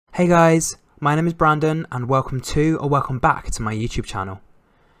Hey guys, my name is Brandon and welcome to or welcome back to my YouTube channel.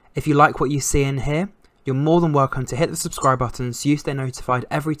 If you like what you see in here, you're more than welcome to hit the subscribe button so you stay notified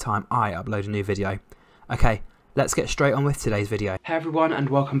every time I upload a new video. Okay, let's get straight on with today's video. Hey everyone and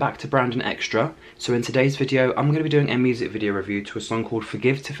welcome back to Brandon Extra. So in today's video I'm going to be doing a music video review to a song called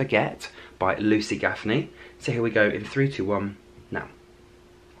Forgive to Forget by Gaffney. So here we go in 3, 2, 1, now.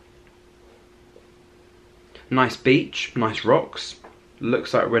 Nice beach, nice rocks.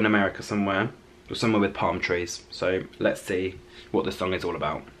 Looks like we're in America somewhere, or somewhere with palm trees. So let's see what this song is all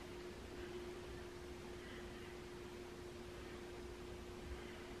about.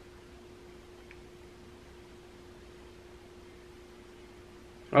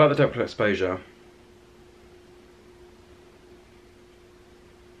 I like the depth of exposure.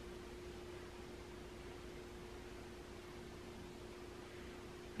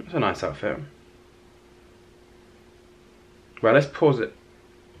 It's a nice outfit. Well, let's pause it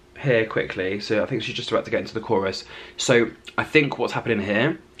here quickly. So I think she's just about to get into the chorus. So I think what's happening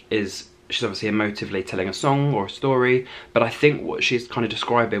here is she's obviously emotively telling a song or a story, but I think what she's kind of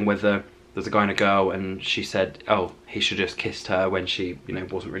describing, whether there's a guy and a girl and she said, oh, he should just kissed her when she,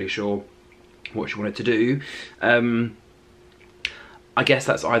 wasn't really sure what she wanted to do. I guess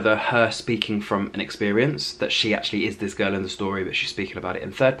that's either her speaking from an experience, that she actually is this girl in the story, but she's speaking about it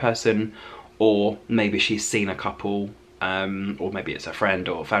in third person, or maybe she's seen a couple, or maybe it's a friend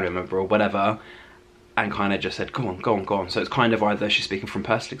or a family member or whatever, and kind of just said, go on, go on, go on. So it's kind of either she's speaking from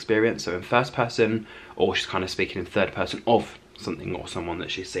personal experience, so in first person, or she's kind of speaking in third person of something or someone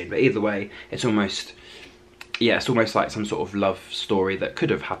that she's seen. But either way, it's almost, yeah, it's almost like some sort of love story that could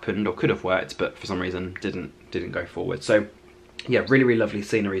have happened or could have worked, but for some reason didn't go forward. So yeah, really, really lovely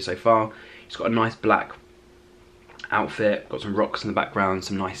scenery so far. She's got a nice black outfit, got some rocks in the background,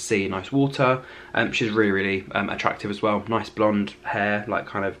 some nice sea, nice water. She's really, really attractive as well. Nice blonde hair, like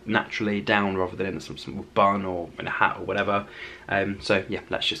kind of naturally down rather than in some sort of bun or in a hat or whatever. So yeah,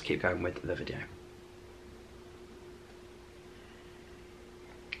 let's just keep going with the video.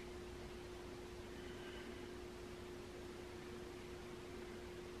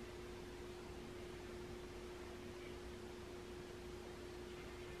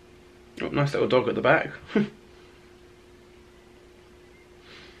 Oh, nice little dog at the back.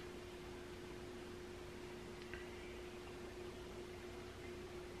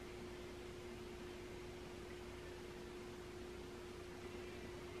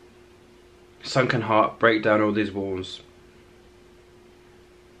 Sunken heart, break down all these walls.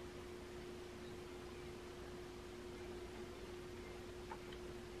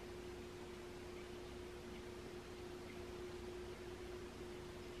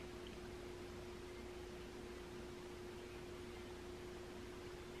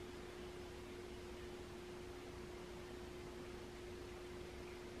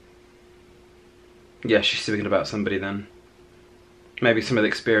 Yeah, she's speaking about somebody then. Maybe some of the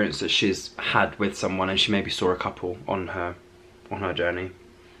experience that she's had with someone, and she maybe saw a couple on her journey.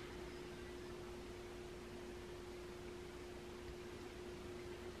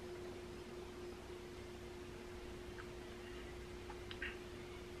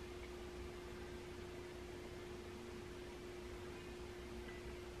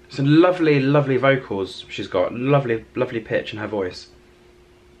 Some lovely, lovely vocals she's got. Lovely, lovely pitch in her voice.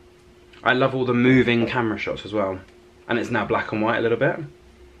 I love all the moving camera shots as well. And it's now black and white a little bit.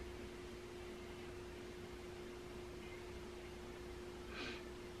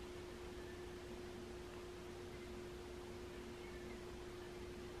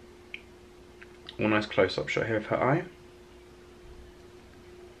 One nice close-up shot here of her eye.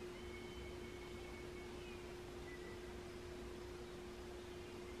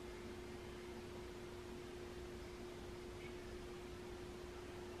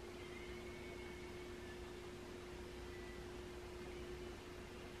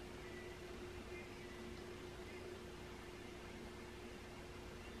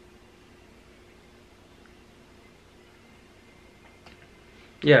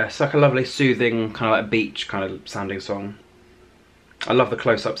 Yeah, it's like a lovely, soothing, kind of like a beach kind of sounding song. I love the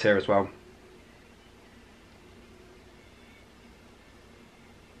close-ups here as well.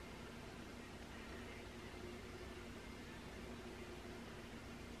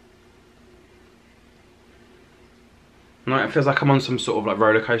 Right, it feels like I'm on some sort of like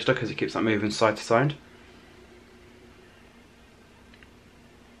roller coaster because it keeps like moving side to side.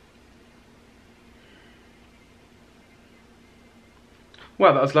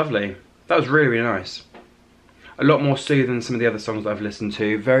 Wow, that was lovely. That was really, really nice. A lot more soothing than some of the other songs that I've listened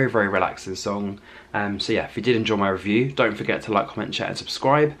to. Very, very relaxing song. So yeah, if you did enjoy my review, don't forget to like, comment, share and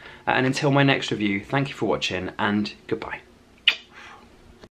subscribe. And until my next review, thank you for watching and goodbye.